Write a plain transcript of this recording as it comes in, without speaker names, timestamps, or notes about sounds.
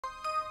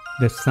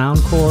The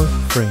Soundcore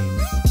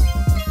Frames.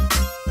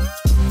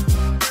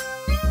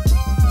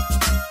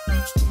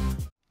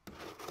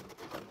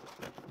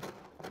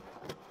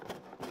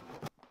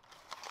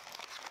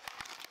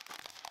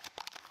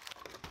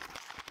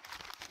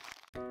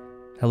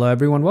 Hello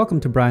everyone,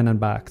 welcome to Brian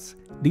Unboxed.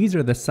 These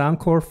are the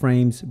Soundcore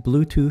Frames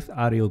Bluetooth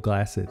audio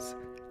glasses.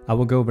 I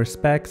will go over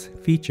specs,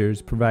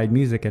 features, provide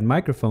music and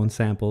microphone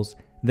samples,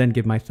 then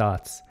give my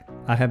thoughts.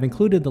 I have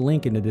included the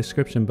link in the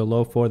description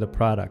below for the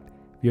product.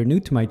 If you're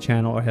new to my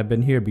channel or have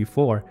been here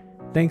before,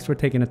 thanks for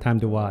taking the time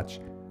to watch.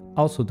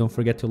 Also, don't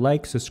forget to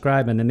like,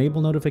 subscribe, and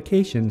enable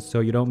notifications so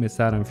you don't miss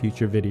out on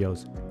future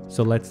videos.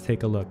 So let's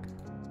take a look.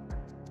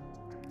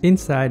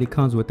 Inside, it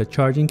comes with a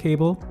charging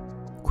cable,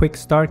 quick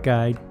start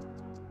guide,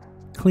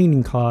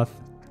 cleaning cloth,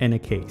 and a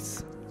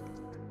case.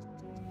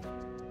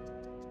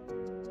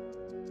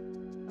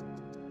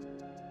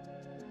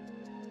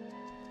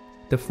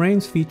 The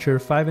frames feature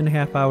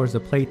 5.5 hours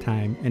of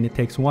playtime and it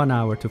takes 1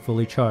 hour to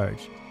fully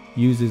charge.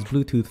 Uses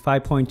Bluetooth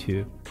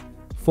 5.2,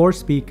 4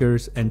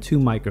 speakers and 2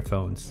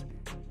 microphones,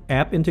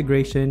 app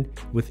integration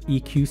with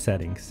EQ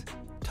settings,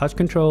 touch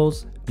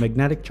controls,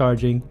 magnetic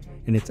charging,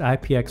 and it's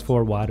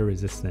IPX4 water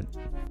resistant.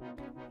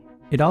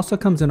 It also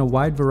comes in a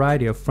wide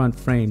variety of front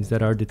frames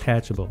that are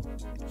detachable.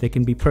 They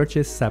can be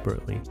purchased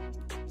separately.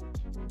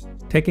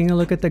 Taking a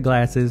look at the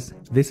glasses,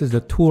 this is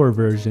the tour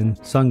version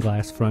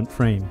sunglass front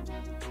frame.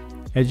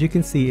 As you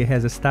can see, it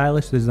has a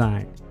stylish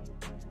design.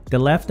 The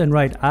left and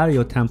right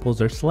audio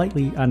temples are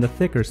slightly on the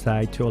thicker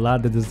side to allow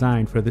the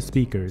design for the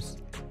speakers.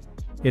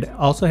 It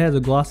also has a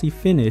glossy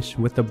finish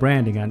with the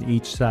branding on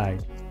each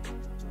side.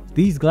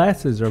 These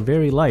glasses are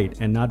very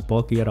light and not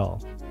bulky at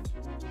all.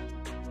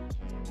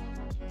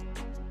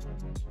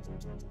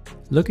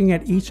 Looking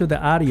at each of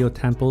the audio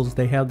temples,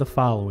 they have the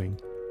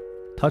following: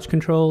 touch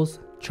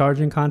controls,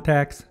 charging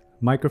contacts,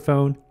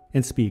 microphone,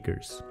 and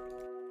speakers.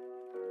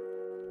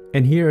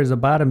 And here is a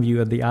bottom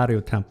view of the audio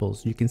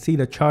temples. You can see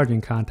the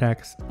charging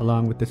contacts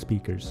along with the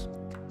speakers.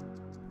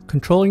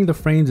 Controlling the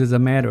frames is a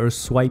matter of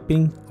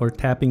swiping or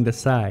tapping the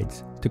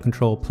sides to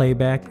control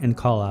playback and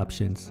call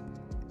options.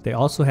 They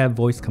also have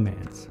voice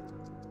commands.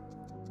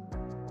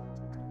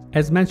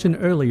 As mentioned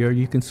earlier,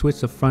 you can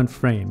switch the front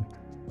frame.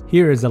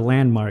 Here is a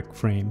landmark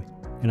frame,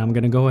 and I'm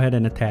going to go ahead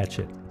and attach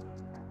it.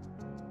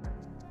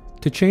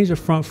 To change the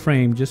front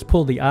frame, just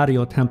pull the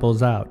audio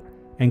temples out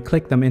and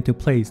click them into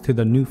place to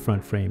the new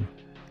front frame.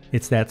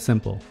 It's that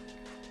simple.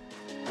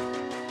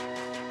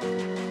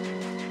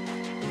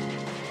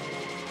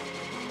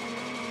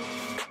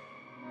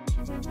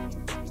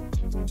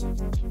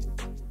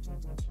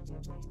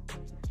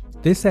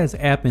 This has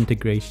app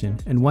integration,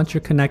 and once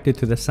you're connected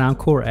to the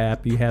Soundcore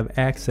app, you have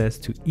access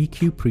to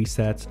EQ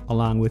presets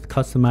along with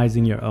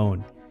customizing your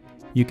own.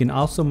 You can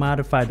also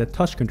modify the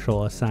touch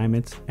control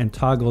assignments and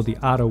toggle the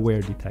auto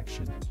wear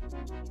detection.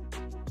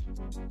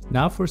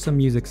 Now for some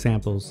music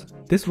samples.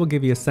 This will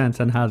give you a sense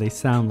on how they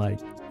sound like.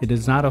 It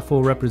is not a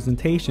full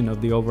representation of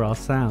the overall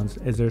sounds,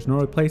 as there's no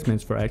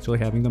replacements for actually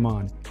having them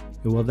on.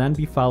 It will then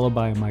be followed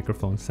by a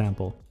microphone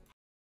sample.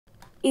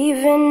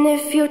 Even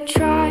if you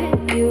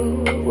tried,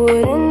 you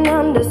wouldn't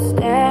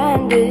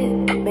understand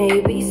it.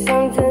 Maybe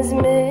something's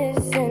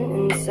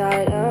missing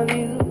inside of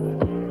you.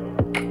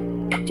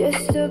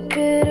 Just a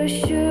bit of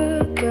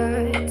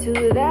sugar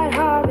to that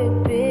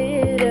horrid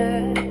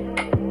bitter.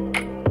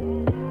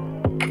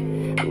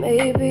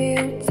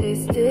 Maybe you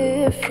taste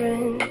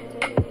different.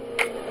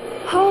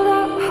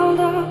 Hold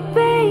up,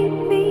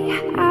 baby,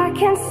 I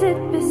can sit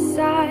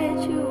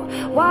beside you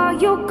while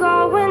you're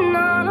going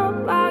on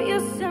about your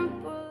simple.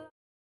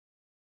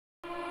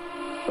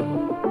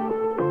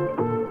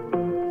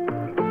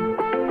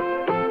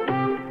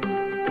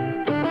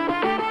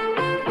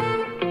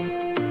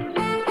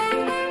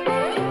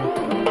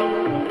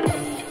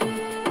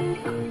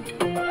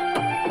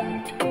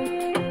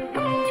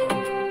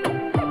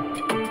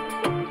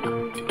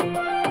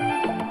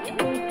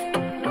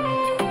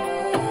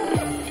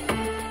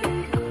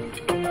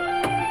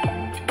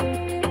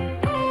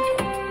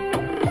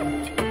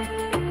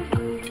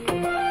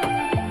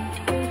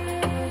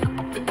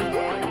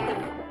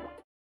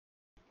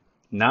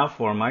 Now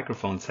for a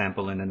microphone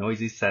sample in a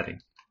noisy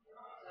setting.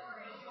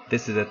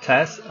 This is a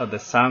test of the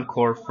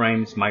Soundcore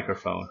Frames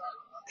microphone.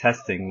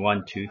 Testing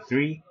 1 2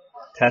 3.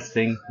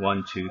 Testing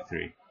 1 2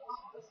 3.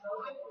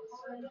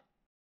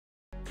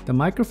 The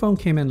microphone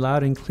came in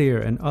loud and clear,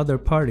 and other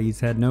parties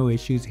had no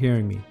issues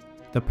hearing me.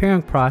 The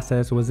pairing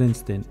process was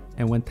instant,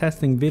 and when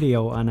testing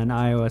video on an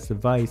iOS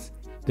device,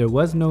 there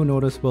was no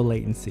noticeable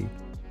latency.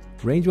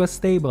 Range was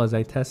stable as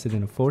I tested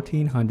in a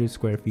 1400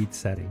 square feet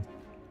setting.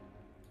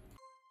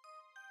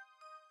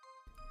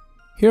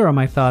 Here are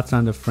my thoughts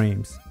on the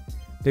frames.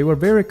 They were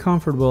very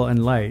comfortable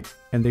and light,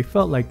 and they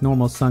felt like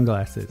normal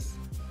sunglasses.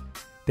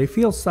 They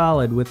feel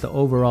solid with the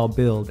overall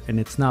build, and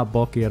it's not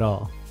bulky at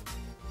all.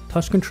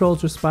 Touch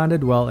controls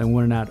responded well and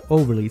were not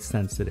overly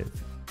sensitive.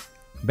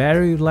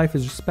 Battery life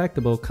is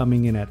respectable,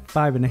 coming in at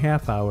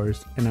 5.5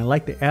 hours, and I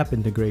like the app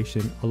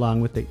integration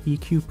along with the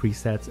EQ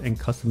presets and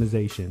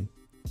customization.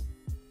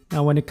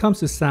 Now when it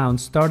comes to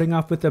sound, starting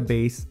off with the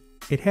bass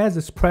It has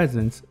its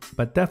presence,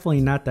 but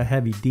definitely not the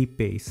heavy deep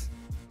bass.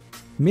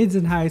 Mids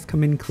and highs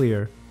come in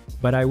clear,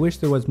 but I wish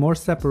there was more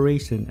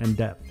separation and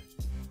depth.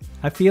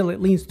 I feel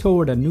it leans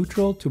toward a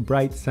neutral to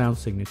bright sound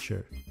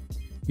signature.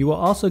 You will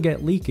also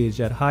get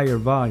leakage at higher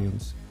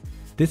volumes.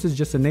 This is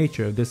just the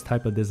nature of this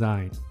type of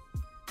design.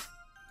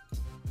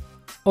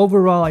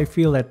 Overall, I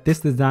feel that this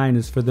design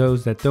is for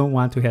those that don't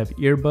want to have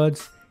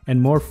earbuds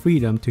and more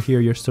freedom to hear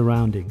your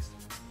surroundings.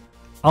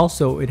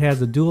 Also, it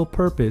has a dual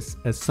purpose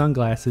as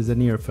sunglasses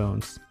and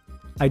earphones.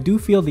 I do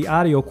feel the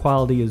audio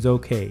quality is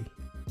okay,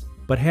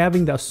 but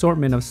having the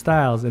assortment of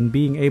styles and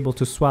being able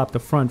to swap the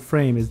front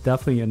frame is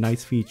definitely a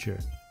nice feature.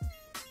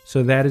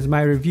 So that is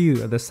my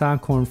review of the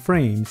Soundcore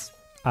Frames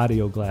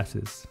audio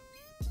glasses.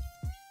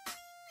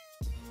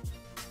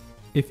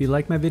 If you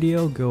like my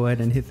video, go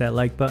ahead and hit that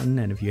like button,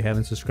 and if you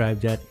haven't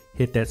subscribed yet,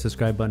 hit that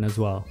subscribe button as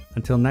well.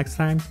 Until next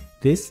time,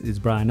 this is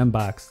Brian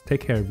Unboxed.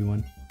 Take care,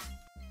 everyone.